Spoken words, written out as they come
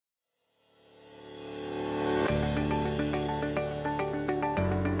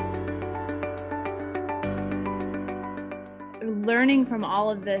learning from all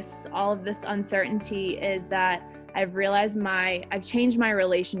of this uncertainty is that I've realized I've changed my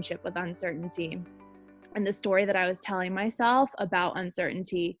relationship with uncertainty and the story that I was telling myself about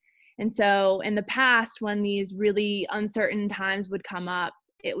uncertainty. And so in the past, when these really uncertain times would come up,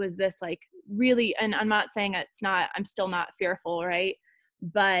 it was this like really, and I'm not saying I'm still not fearful, right?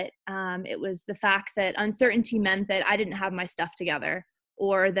 But it was the fact that uncertainty meant that I didn't have my stuff together,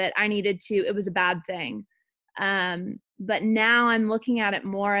 or that it was a bad thing. But now I'm looking at it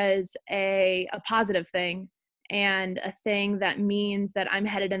more as a positive thing, and a thing that means that I'm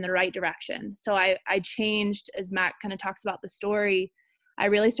headed in the right direction. So I changed, as Matt kind of talks about the story, I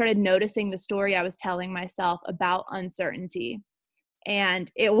really started noticing the story I was telling myself about uncertainty. And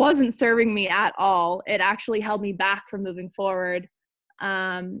it wasn't serving me at all. It actually held me back from moving forward.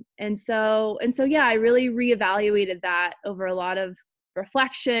 And so, yeah, I really reevaluated that over a lot of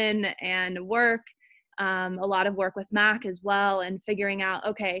reflection and work, a lot of work with Mac as well, and figuring out,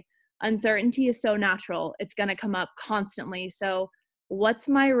 okay, uncertainty is so natural. It's going to come up constantly. So what's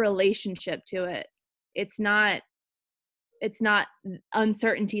my relationship to it? It's not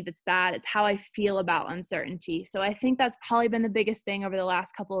uncertainty that's bad. It's how I feel about uncertainty. So I think that's probably been the biggest thing over the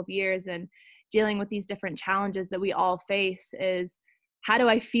last couple of years, and dealing with these different challenges that we all face, is how do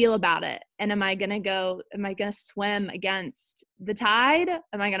I feel about it? And am I going to swim against the tide?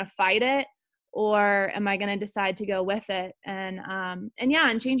 Am I going to fight it? Or am I going to decide to go with it and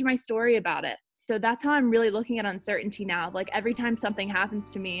change my story about it? So that's how I'm really looking at uncertainty now. Like every time something happens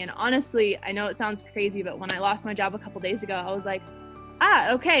to me, and honestly, I know it sounds crazy, but when I lost my job a couple days ago, I was like,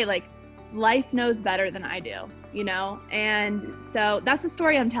 okay, like life knows better than I do, you know? And so that's the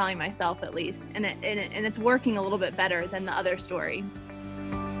story I'm telling myself, at least. And it's working a little bit better than the other story.